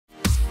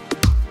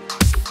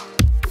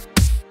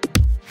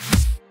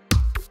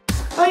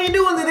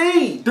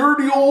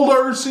Dirty old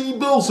RC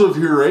BillSiff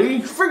here,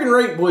 eh? Friggin'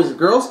 right, boys and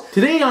girls.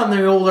 Today on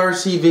the old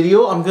RC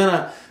video, I'm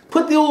gonna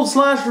put the old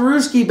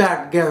Slasherooski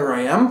back together,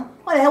 I am.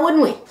 Why the hell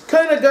wouldn't we?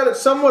 Kinda got it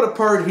somewhat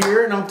apart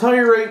here, and I'll tell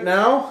you right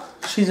now,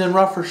 she's in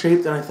rougher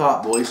shape than I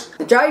thought, boys.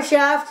 The drive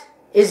shaft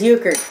is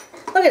euchred.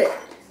 Look at it.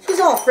 She's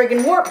all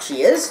friggin' warped,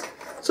 she is.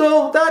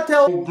 So that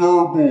tells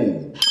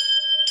Garble.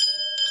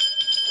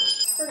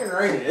 friggin'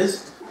 right it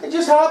is. I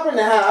just happen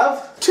to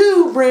have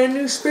two brand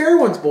new spare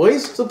ones,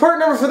 boys. So the part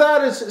number for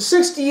that is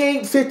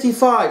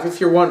 6855, if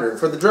you're wondering,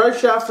 for the drive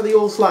shaft for the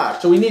old Slash.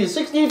 So we need a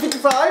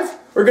 6855.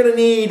 We're gonna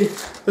need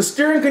the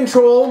steering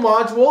control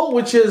module,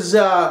 which is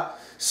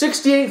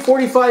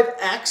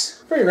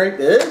 6845X. Pretty right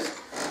there.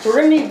 So we're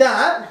gonna need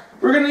that.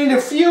 We're gonna need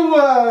a few,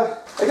 I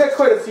got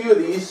quite a few of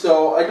these,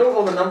 so I don't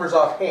know the numbers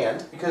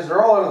offhand, because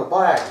they're all out of the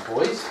bag,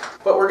 boys.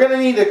 But we're gonna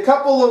need a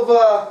couple of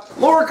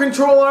lower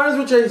control arms,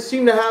 which I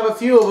seem to have a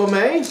few of them,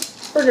 eh?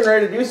 Friggin'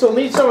 ready to do, so we'll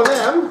need some of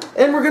them.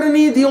 And we're gonna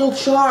need the old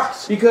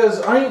shocks,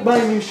 because I ain't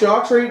buying new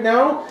shocks right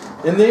now,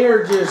 and they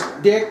are just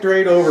dicked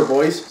right over,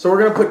 boys. So we're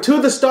gonna put two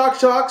of the stock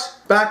shocks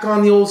back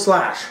on the old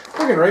Slash.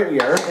 Friggin' right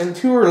we are, and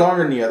two are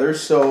longer than the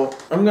others, so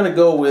I'm gonna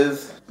go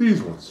with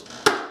These ones.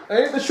 I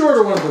think the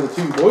shorter ones of the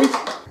two, boys.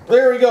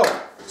 There we go.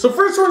 So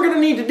first what we're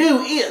gonna need to do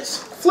is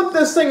flip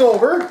this thing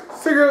over,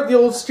 figure out the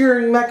old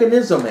steering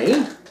mechanism,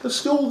 eh?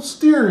 That's the old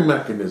steering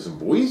mechanism,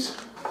 boys.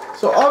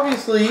 So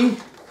obviously,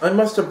 I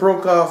must have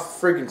broke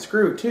off friggin'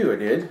 screw too, I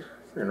did.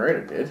 Friggin' right I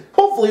did.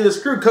 Hopefully the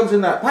screw comes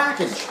in that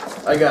package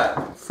I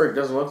got. Frig,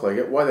 doesn't look like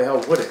it. Why the hell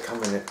would it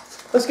come in it?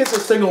 Let's get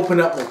this thing opened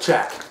up and we'll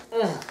check.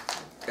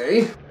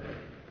 Okay.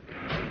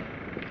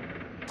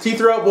 Teeth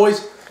are out,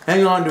 boys.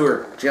 Hang on to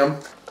her, Jim.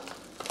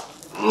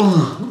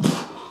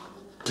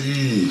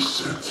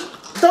 Decent.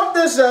 Dump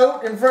this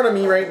out in front of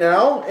me right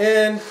now,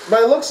 and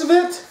by the looks of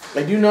it,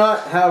 I do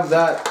not have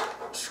that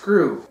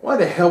screw. Why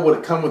the hell would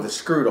it come with a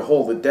screw to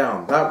hold it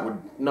down? That would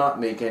not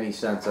make any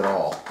sense at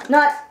all.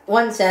 Not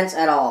 1 cent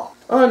at all.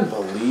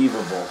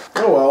 Unbelievable.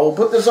 Oh well, we'll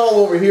put this all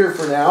over here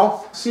for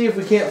now. See if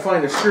we can't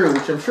find a screw,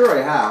 which I'm sure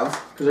I have,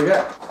 because I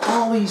got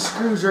all these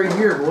screws right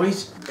here,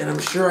 boys. And I'm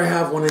sure I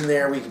have one in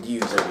there we could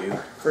use, I do.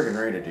 Friggin'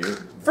 right I do.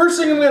 First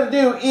thing I'm gonna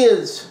do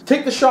is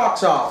take the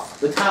shocks off,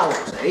 the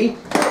towers, eh?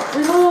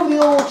 Remove the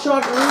old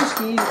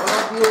Shockarooskies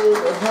off the old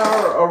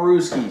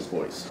Power-Arooskies,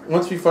 boys.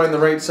 Once we find the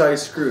right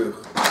size screw.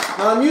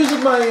 Now I'm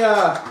using my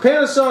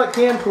Panasonic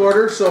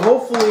camcorder, so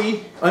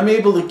hopefully I'm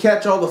able to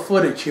catch all the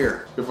footage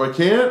here. If I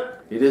can't,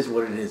 It is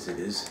what it is, it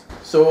is.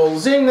 So we'll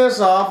zing this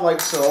off like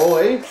so,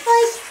 eh?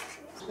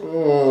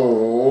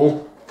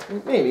 oh,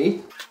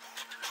 Maybe.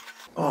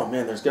 Oh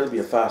man, there's gotta be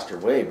a faster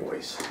way,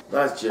 boys.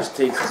 That just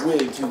takes way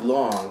too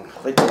long.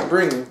 I can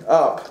bring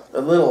up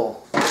a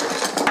little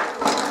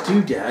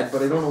doodad,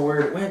 but I don't know where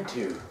it went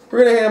to.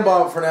 We're gonna hand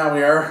bomb it for now,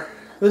 we are.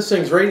 This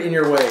thing's right in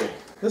your way.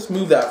 Let's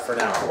move that for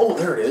now. Oh,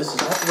 there it is. Is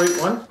that the right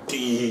one?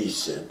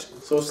 decent.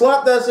 So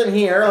slap this in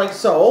here, like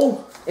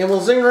so, and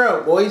we'll zing her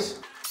out, boys.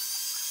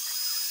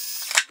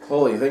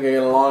 Holy, you think I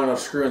got a long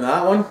enough screw in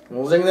that one?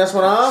 We'll zing this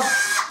one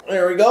off.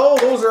 There we go,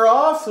 those are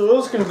off, so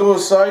those can go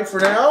aside for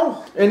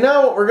now. And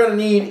now what we're gonna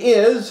need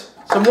is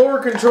some lower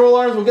control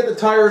arms. We'll get the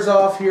tires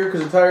off here,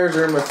 because the tires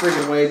are in my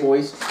friggin' way,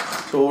 boys.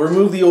 So we'll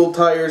remove the old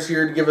tires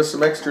here to give us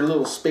some extra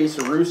little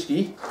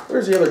space-a-rooski.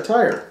 Where's the other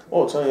tire?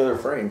 Oh, it's on the other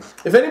frame.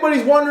 If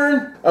anybody's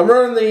wondering, I'm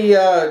running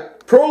the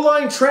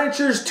Proline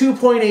Trenchers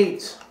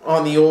 2.8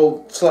 on the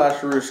old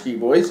Slasherooski,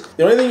 boys.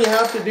 The only thing you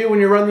have to do when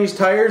you run these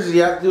tires is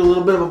you have to do a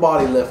little bit of a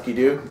body lift, you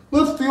do.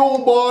 Lift the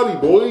old body,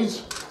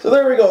 boys. So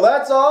there we go,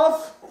 that's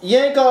off.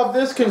 Yank off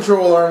this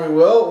control arm, we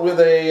will, with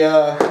a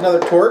another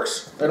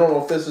Torx. I don't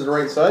know if this is the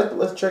right size, but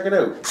let's check it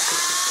out.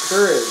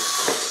 Sure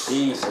is.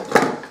 Decent.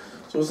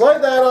 So we'll slide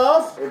that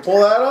off, we'll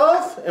pull that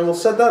off, and we'll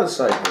set that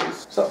aside,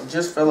 please. Something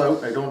just fell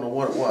out, I don't know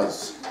what it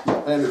was.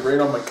 Landed right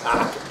on my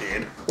cock, it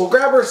did. We'll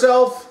grab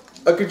ourselves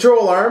a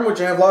control arm,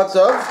 which I have lots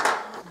of,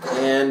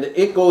 and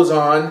it goes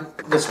on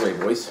this way,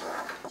 boys.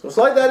 So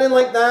slide that in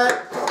like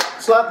that,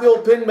 slap the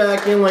old pin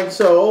back in like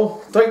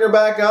so, tighten her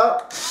back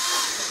up.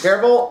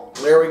 Careful,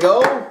 there we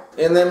go.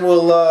 And then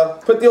we'll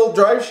put the old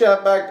drive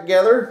shaft back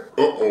together.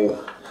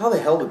 Uh-oh. How the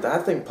hell did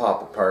that thing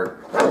pop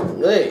apart?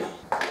 Holy.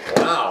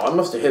 Wow, I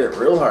must have hit it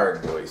real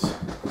hard, boys.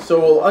 So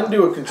we'll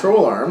undo a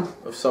control arm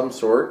of some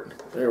sort.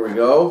 There we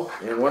go.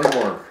 And one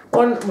more.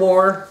 One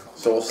more.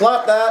 So we'll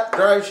slap that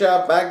drive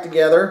shaft back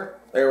together.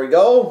 There we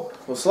go.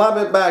 We'll slap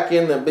it back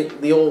in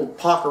the old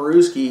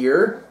Pokarooski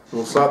here.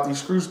 We'll slap these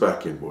screws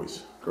back in,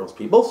 boys. Girls,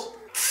 peoples.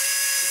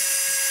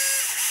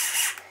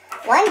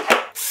 One.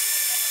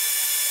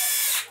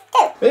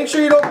 Make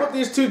sure you don't put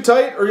these too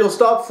tight or you'll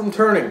stop from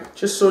turning,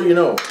 just so you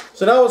know.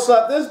 So now we'll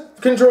slap this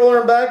control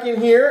arm back in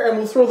here and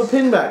we'll throw the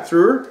pin back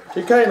through her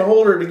to kind of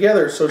hold her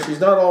together so she's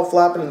not all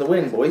flapping in the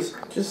wind, boys.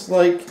 Just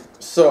like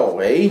so,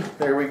 eh?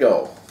 There we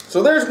go.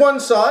 So there's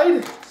one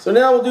side. So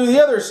now we'll do the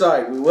other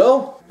side, we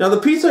will. Now the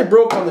piece I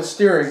broke on the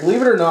steering,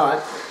 believe it or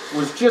not,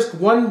 was just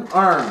one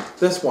arm.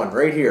 This one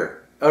right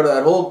here. Out of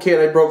that whole kit,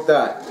 I broke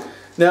that.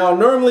 Now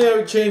normally I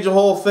would change the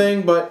whole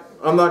thing, but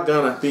I'm not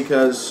gonna,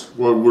 because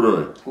Why would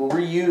I? we'll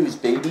reuse,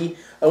 baby.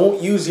 I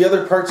won't use the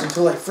other parts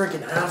until I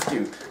freaking have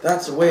to.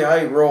 That's the way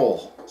I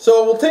roll.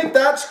 So we'll take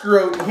that screw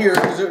out here,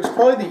 because it's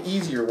probably the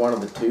easier one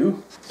of the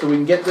two. So we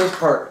can get this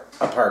part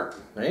apart,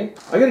 right?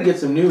 I gotta get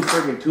some new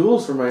friggin'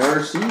 tools for my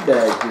RC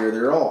bag here.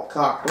 They're all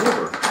cocked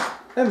over. I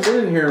haven't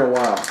been in here in a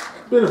while.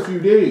 It's been a few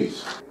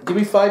days. Give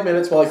me 5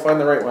 minutes while I find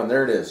the right one.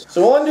 There it is.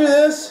 So we'll undo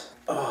this.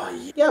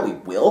 Oh, yeah, we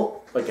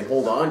will. If I can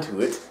hold on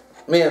to it.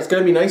 Man, it's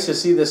gonna be nice to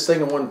see this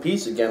thing in one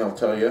piece again, I'll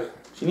tell you.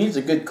 She needs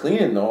a good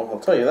cleaning though, I'll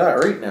tell you that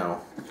right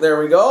now.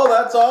 There we go,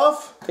 that's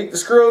off. Take the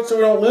screw out so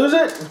we don't lose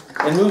it.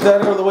 And move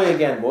that out of the way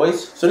again,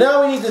 boys. So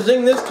now we need to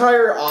zing this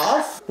tire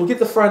off. We'll get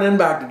the front end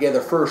back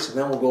together first and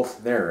then we'll go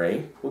from there,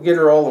 eh? We'll get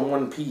her all in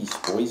one piece,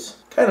 boys.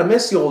 Kinda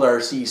miss the old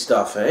RC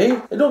stuff, eh?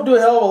 I don't do a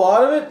hell of a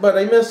lot of it, but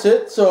I miss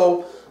it,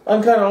 so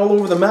I'm kind of all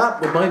over the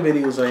map with my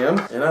videos, I am.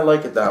 And I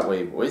like it that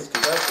way, boys,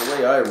 because that's the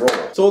way I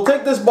roll. So we'll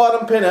take this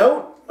bottom pin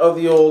out of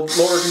the old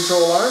lower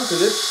control arm,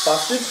 because it's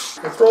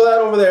busted. We'll throw that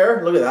over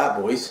there. Look at that,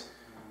 boys.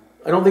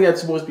 I don't think that's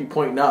supposed to be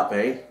pointing up,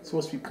 eh? It's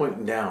supposed to be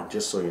pointing down,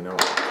 just so you know.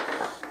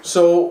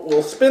 So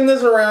we'll spin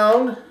this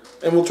around,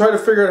 and we'll try to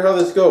figure out how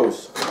this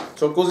goes.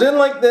 So it goes in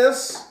like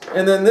this,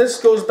 and then this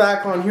goes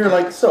back on here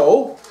like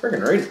so.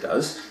 Friggin' right it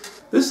does.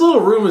 This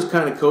little room is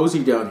kind of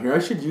cozy down here. I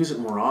should use it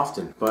more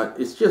often, but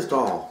it's just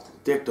all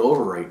dicked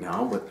over right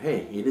now, but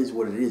hey, it is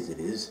what it is. It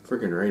is.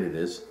 Freaking right it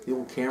is. The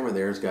old camera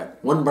there's got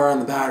 1 bar on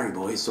the battery,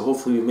 boys, so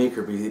hopefully we make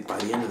her by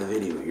the end of the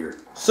video here.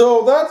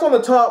 So that's on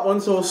the top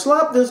one, so we'll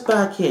slap this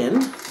back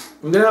in.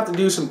 I'm gonna have to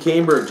do some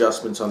camber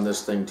adjustments on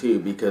this thing too,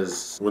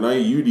 because When I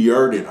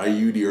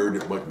UDR'd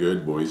it but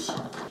good, boys.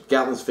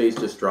 Gatlin's face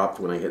just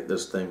dropped when I hit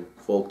this thing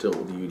full tilt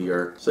with the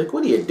UDR. It's like,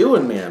 what are you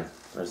doing, man?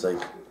 I was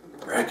like,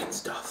 bragging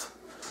stuff.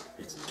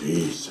 It's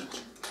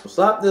decent. We'll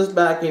slap this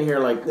back in here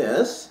like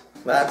this.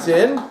 That's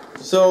in.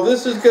 So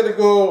this is gonna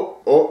go,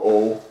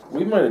 uh-oh.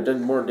 We might have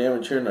done more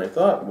damage here than I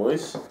thought,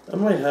 boys. I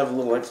might have a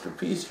little extra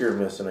piece here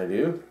missing, I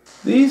do.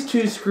 These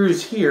 2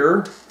 screws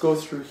here go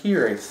through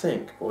here, I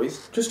think,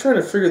 boys. Just trying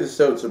to figure this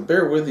out, so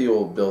bear with the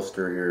old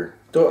Billster here.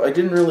 I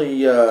didn't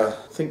really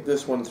think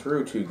this one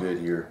through too good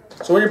here.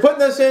 So when you're putting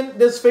this in,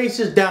 this face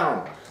is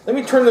down. Let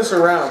me turn this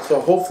around,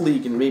 so hopefully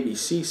you can maybe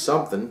see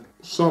something.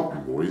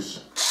 Something,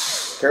 boys.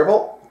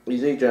 Careful.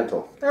 Easy,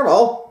 gentle.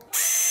 Careful.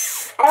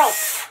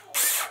 Alright.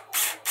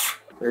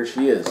 There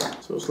she is.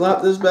 So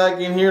slap this back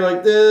in here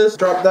like this,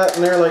 drop that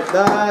in there like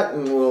that,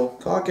 and we'll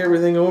cock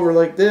everything over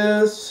like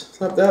this.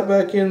 Slap that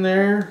back in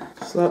there,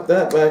 slap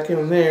that back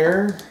in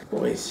there.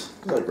 Boys,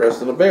 it's like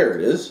resting a bear,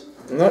 it is.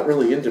 I'm not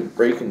really into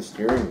braking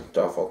steering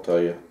stuff, I'll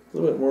tell you. A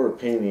little bit more of a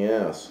pain in the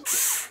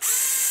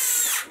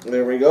ass.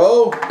 There we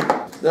go.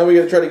 Now we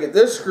gotta try to get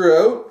this screw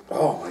out.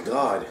 Oh my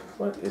god,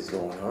 what is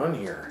going on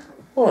here?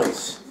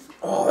 Boys,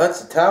 oh, that's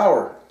the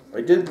tower.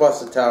 I did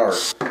bust the tower.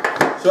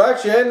 So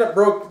actually I ended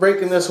up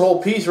breaking this whole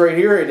piece right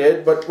here, I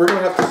did, but we're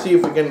going to have to see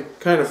if we can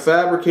kind of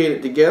fabricate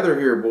it together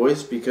here,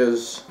 boys,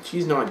 because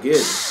she's not good.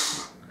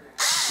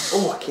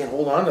 Oh, I can't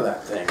hold on to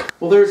that thing.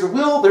 Well, there's a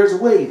will, there's a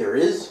way, there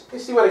is. Let me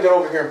see what I got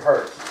over here in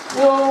parts.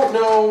 No.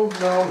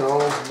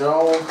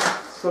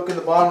 Let's look in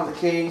the bottom of the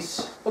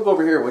case. Look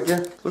over here, would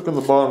you? Look in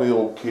the bottom of the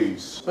old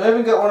case. So I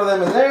haven't got one of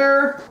them in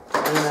there,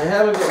 and I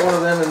haven't got one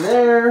of them in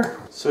there.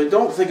 So I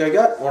don't think I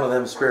got one of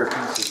them spare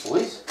pieces,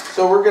 boys.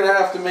 So we're going to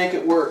have to make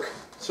it work.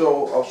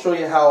 So I'll show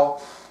you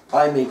how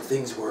I make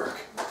things work.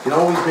 You can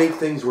always make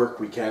things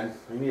work, we can.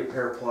 I need a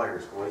pair of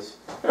pliers, boys.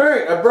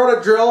 Alright, I brought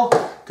a drill,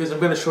 because I'm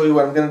going to show you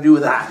what I'm going to do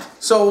with that.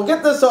 So we'll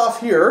get this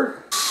off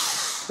here.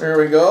 There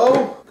we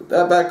go. Put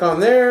that back on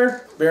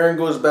there. Bearing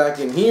goes back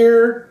in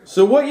here.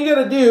 So what you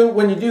got to do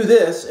when you do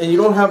this, and you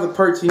don't have the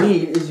parts you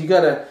need, is you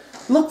got to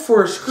look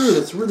for a screw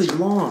that's really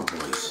long,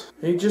 boys.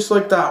 And just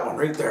like that one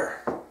right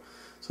there.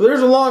 So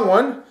there's a long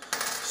one.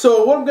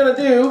 So what I'm going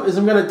to do is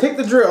I'm going to take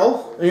the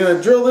drill, I'm going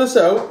to drill this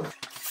out,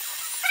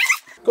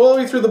 go all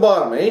the way through the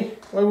bottom, eh?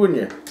 Why wouldn't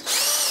you?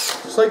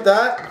 Just like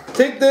that.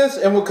 Take this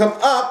and we'll come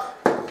up,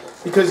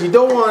 because you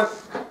don't want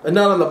a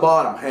nut on the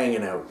bottom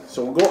hanging out.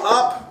 So we'll go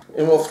up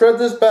and we'll thread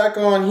this back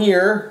on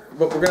here,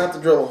 but we're going to have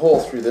to drill a hole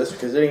through this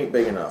because it ain't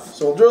big enough.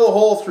 So we'll drill a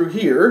hole through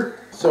here.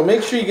 So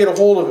make sure you get a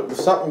hold of it with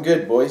something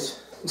good,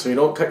 boys, so you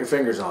don't cut your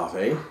fingers off,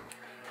 eh?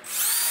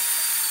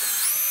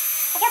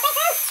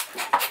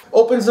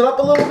 Opens it up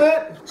a little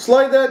bit,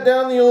 slide that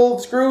down the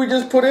old screw we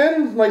just put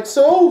in, like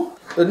so,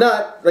 the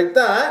nut, like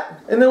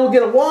that, and then we'll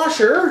get a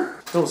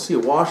washer. I don't see a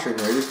washer in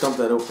there, I just dumped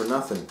that out for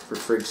nothing, for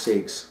frig's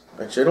sakes.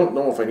 Actually, I don't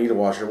know if I need a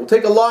washer. We'll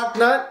take a lock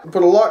nut,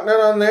 put a lock nut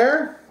on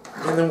there,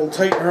 and then we'll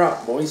tighten her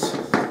up, boys.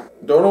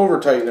 Don't over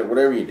tighten it,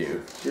 whatever you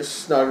do. Just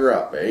snug her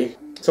up, eh?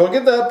 So I'll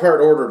get that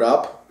part ordered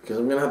up, because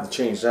I'm going to have to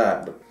change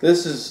that, but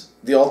this is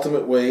the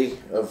ultimate way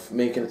of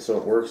making it so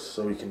it works,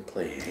 so we can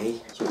play, eh?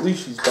 So at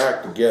least she's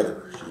back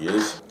together. She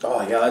is.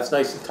 Oh yeah, that's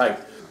nice and tight.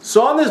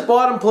 So on this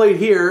bottom plate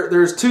here,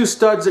 there's 2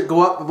 studs that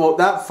go up about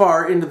that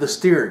far into the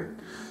steering.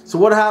 So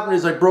what happened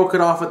is I broke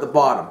it off at the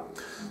bottom.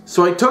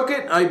 So I took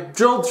it, I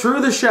drilled through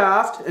the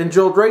shaft and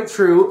drilled right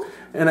through,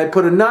 and I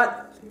put a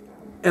nut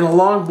and a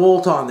long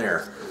bolt on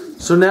there.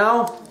 So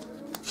now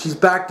She's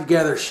back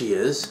together, she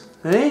is.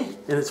 Hey?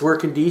 And it's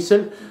working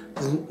decent.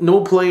 There's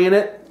no play in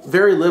it.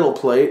 Very little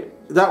play.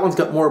 That one's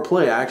got more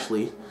play,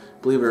 actually.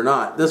 Believe it or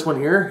not. This one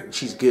here,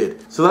 she's good.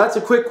 So that's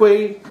a quick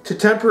way to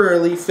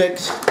temporarily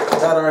fix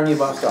that arm you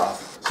bust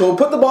off. So we'll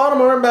put the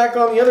bottom arm back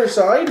on the other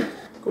side.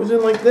 Goes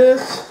in like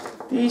this.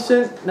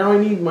 Decent. Now I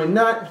need my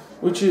nut,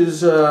 which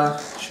is,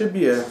 should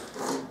be a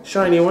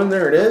shiny one.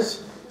 There it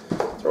is.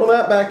 Throw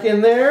that back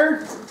in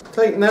there.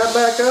 Tighten that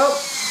back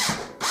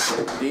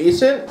up.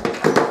 Decent.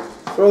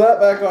 Throw that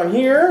back on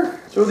here.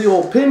 Throw the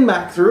old pin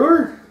back through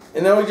her.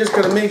 And now we just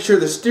gotta make sure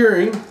the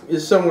steering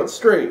is somewhat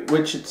straight,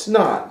 which it's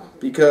not,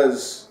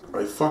 because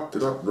I fucked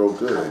it up real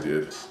good, I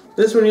did.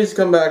 this one needs to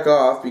come back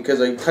off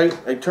because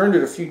I turned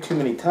it a few too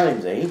many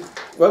times, eh?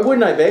 Why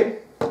wouldn't I, babe?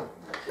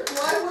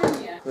 Why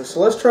wouldn't you? So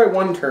let's try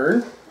one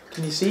turn.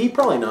 Can you see?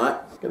 Probably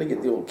not. Gotta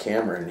get the old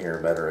camera in here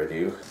better, I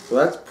do. So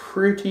that's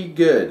pretty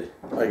good.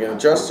 I can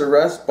adjust the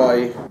rest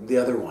by the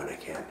other one I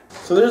can.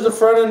 So there's the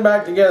front end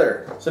back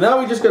together. So now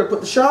we just gotta put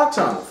the shocks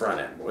on the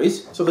front end,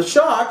 boys. So the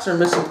shocks are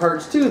missing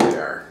parts too, they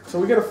are. So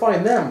we gotta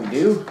find them, we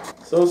do.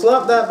 So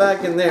slap that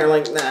back in there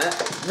like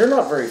that. They're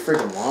not very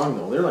freaking long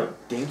though. They're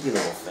like dinky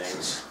little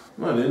things.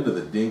 I'm not into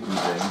the dinky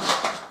things.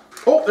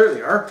 Oh, there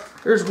they are.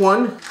 There's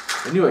one.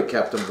 I knew I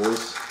kept them,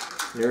 boys.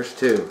 There's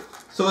two.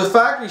 So the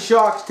factory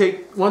shocks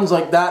take ones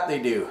like that, they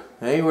do.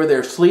 Hey, where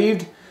they're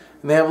sleeved,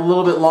 and they have a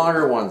little bit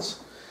longer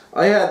ones.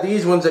 I had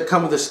these ones that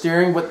come with the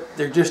steering, but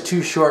they're just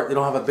too short. They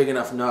don't have a big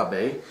enough nub,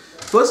 eh?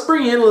 So let's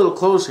bring you in a little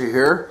closer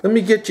here. Let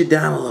me get you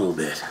down a little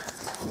bit.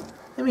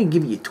 Let me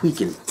give you a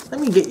tweaking.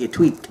 Let me get you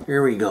tweaked.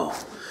 Here we go.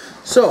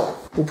 So,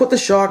 we'll put the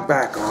shock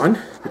back on,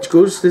 which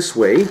goes this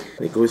way.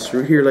 It goes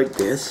through here like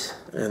this,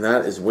 and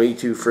that is way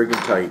too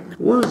friggin' tight.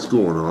 What is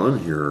going on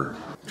here?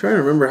 I'm trying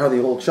to remember how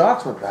the old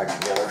shocks went back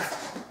together.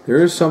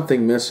 There is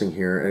something missing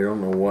here. I don't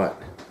know what.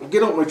 I'll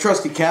get out my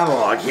trusty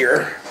catalog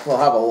here. We'll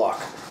have a look.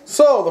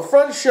 So, the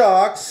front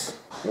shocks.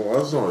 Oh,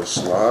 that's not a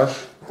slash.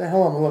 What the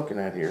hell am I looking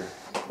at here?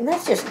 And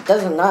that just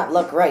does not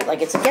look right.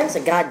 Like it's against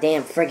a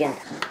goddamn friggin'.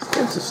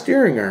 It's a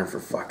steering arm, for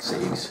fuck's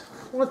sakes.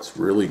 What's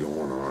really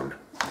going on?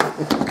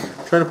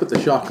 Trying to put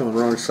the shock on the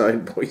wrong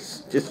side,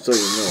 boys. Just so you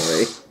know,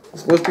 eh?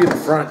 It's supposed to be in the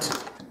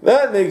front.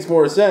 That makes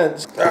more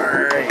sense.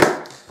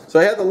 Alright. So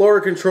I had the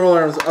lower control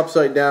arms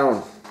upside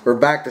down. Or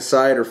back to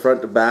side, or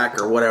front to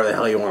back, or whatever the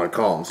hell you want to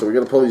call them. So we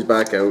gotta pull these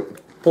back out.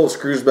 Pull the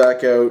screws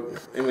back out.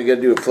 And we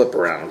gotta do a flip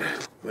around.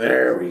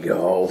 There we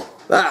go.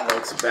 That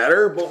looks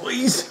better,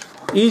 boys.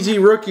 Easy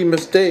rookie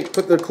mistake.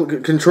 Put the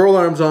control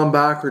arms on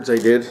backwards, I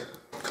did.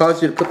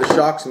 Caused you to put the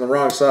shocks on the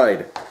wrong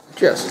side.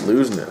 Just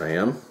losing it, I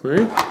am.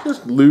 Right?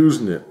 Just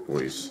losing it,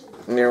 boys.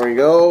 And there we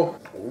go.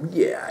 Oh,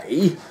 yeah,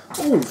 eh?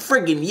 Oh,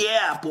 friggin'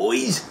 yeah,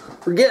 boys.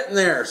 We're getting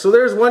there. So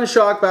there's one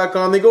shock back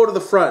on. They go to the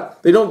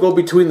front. They don't go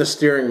between the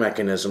steering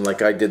mechanism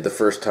like I did the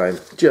first time.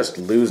 Just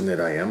losing it,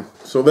 I am.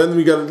 So then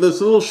we got this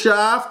little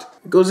shaft.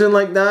 It goes in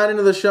like that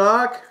into the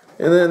shock.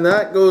 And then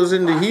that goes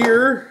into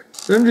here.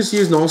 And I'm just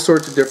using all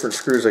sorts of different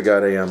screws I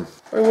got, I am.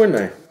 Why wouldn't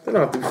I? They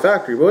don't have to be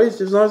factory,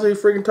 boys. As long as they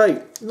friggin'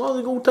 tight. As long as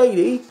they go tight,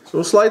 eh? So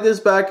we'll slide this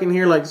back in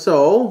here like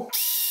so.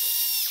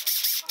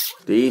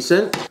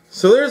 Decent.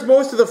 So there's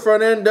most of the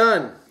front end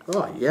done.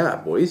 Oh yeah,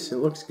 boys. It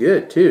looks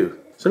good, too.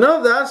 So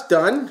now that that's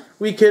done,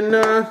 we can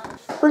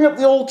bring up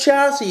the old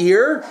chassis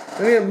here.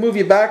 I'm going to move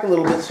you back a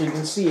little bit so you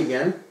can see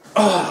again.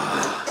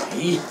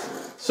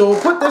 So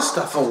we'll put this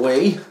stuff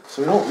away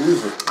so we don't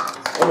lose it.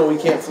 Oh no, we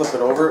can't flip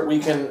it over. We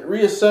can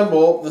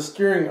reassemble the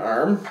steering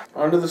arm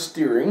onto the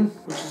steering,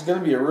 which is going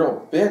to be a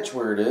real bitch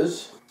where it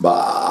is.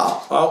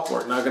 Bah. Oh,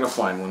 we're not going to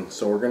find one,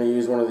 so we're going to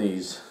use one of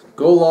these.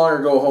 Go long or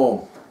go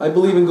home. I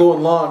believe in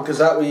going long because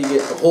that way you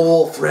get the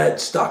whole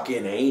thread stuck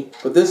in, eh?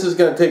 But this is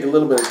going to take a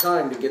little bit of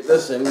time to get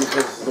this in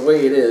because the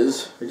way it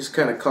is, I just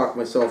kind of cocked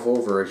myself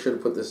over. I should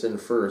have put this in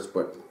first,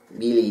 but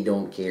really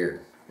don't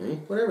care. Eh?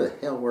 Whatever the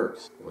hell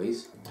works,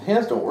 boys.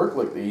 Hands don't work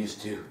like they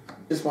used to.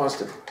 Just wants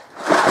to...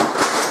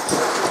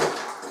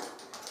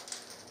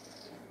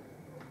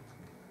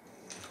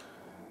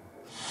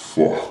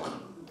 Fuck.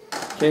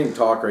 Can't even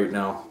talk right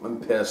now. I'm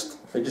pissed.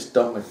 I just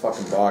dumped my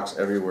fucking box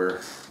everywhere.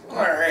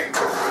 Alright.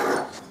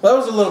 That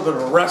was a little bit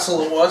of a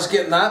wrestle it was,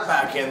 getting that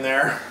back in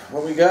there.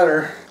 Well, we got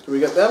her. So we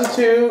got them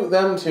two,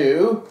 them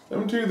two.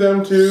 Them two,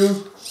 them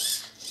two.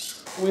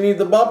 We need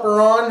the bumper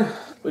on,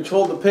 which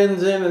hold the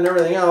pins in and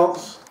everything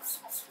else.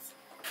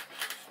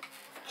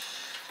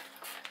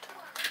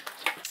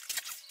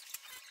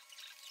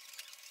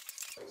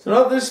 So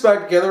now that this is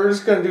back together, we're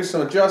just going to do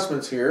some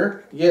adjustments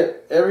here to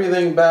get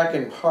everything back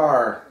in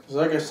par. Because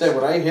like I said,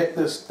 when I hit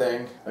this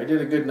thing, I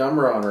did a good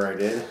number on her, I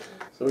did.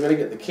 So we got to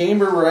get the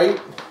camber right.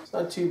 It's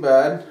not too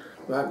bad.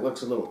 That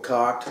looks a little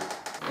cocked.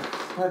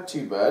 Not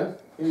too bad.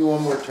 Maybe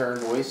one more turn,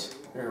 boys.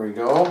 There we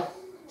go.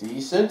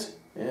 Decent.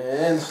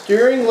 And the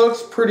steering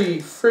looks pretty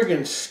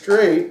friggin'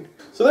 straight.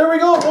 So there we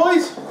go,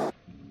 boys.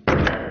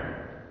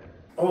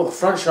 Oh, the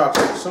front shocks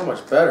look so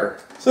much better.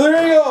 So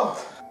there you go.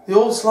 The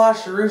old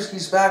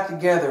Slasherooski's back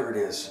together, it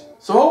is.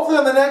 So hopefully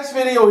on the next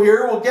video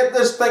here, we'll get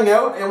this thing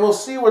out and we'll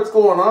see what's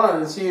going on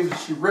and see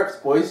if she rips,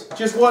 boys.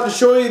 Just wanted to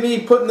show you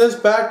me putting this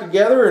back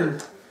together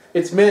and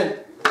It's mint.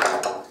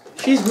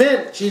 She's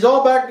mint. She's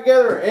all back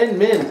together and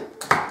mint.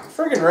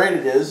 Friggin' right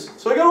it is.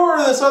 So I gotta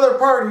order this other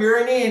part here.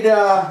 I need,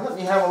 let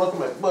me have a look at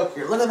my book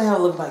here. Let me have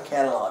a look at my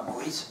catalog,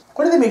 boys.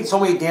 Why do they make so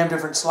many damn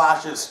different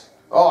slashes?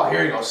 Oh,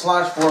 here you go.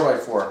 Slash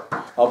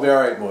 4x4. I'll be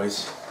alright,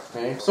 boys.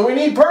 Okay. So we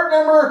need part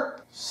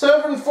number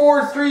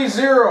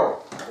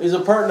 7430 is a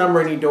part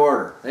number I need to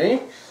order.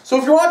 Okay? So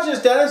if you're watching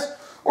this, Dennis,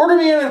 order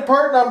me in a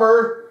part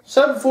number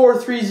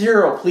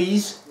 7430,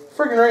 please.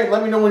 Friggin' right.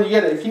 Let me know when you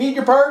get it. If you need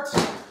your parts,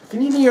 if you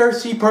need any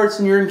RC parts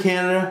and you're in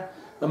Canada,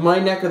 in my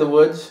neck of the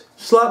woods,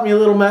 slap me a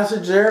little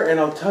message there and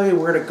I'll tell you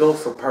where to go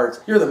for parts.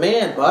 You're the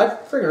man, bud.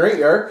 Friggin' right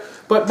you are.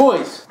 But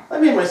boys, I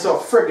made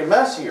myself friggin'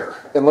 mess here.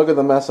 And look at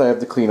the mess I have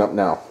to clean up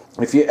now.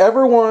 If you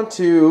ever want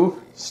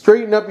to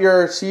straighten up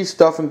your RC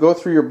stuff and go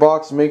through your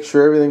box and make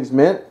sure everything's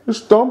mint,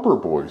 Just dump her,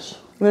 boys.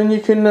 then you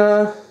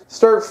can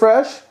start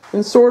fresh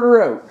and sort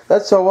her out.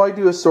 That's how I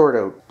do a sort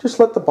out. Just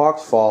let the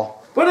box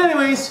fall. But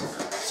anyways,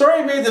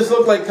 sorry I made this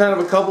look like kind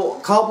of a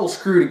cobble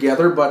screw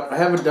together, but I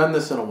haven't done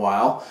this in a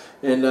while.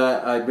 And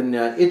I've been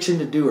itching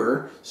to do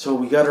her, so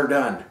we got her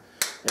done.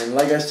 And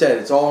like I said,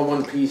 it's all in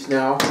one piece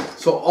now.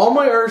 So all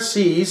my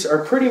RCs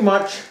are pretty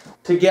much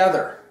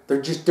together.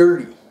 They're just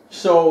dirty.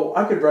 So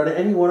I could run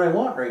any one I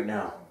want right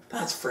now.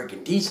 That's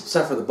freaking decent,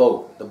 except for the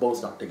boat. The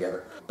boat's not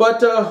together.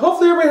 But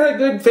hopefully everybody had a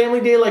good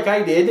family day like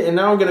I did. And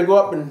now I'm going to go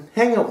up and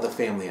hang out with the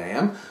family I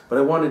am. But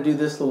I want to do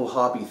this little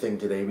hobby thing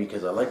today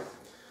because I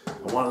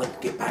want to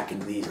get back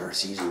into these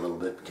RCs a little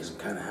bit because I'm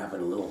kind of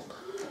having a little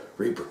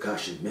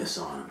repercussion miss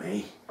on them,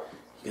 eh?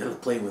 You gotta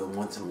play with them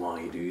once in a while,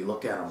 you do. You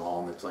look at them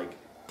all and it's like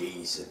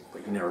decent,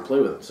 but you never play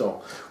with them.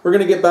 So we're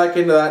gonna get back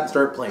into that and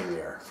start playing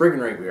VR.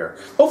 Friggin' right we are.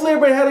 Hopefully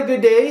everybody had a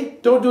good day.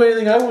 Don't do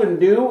anything I wouldn't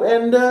do,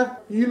 and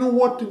You know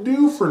what to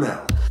do for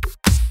now.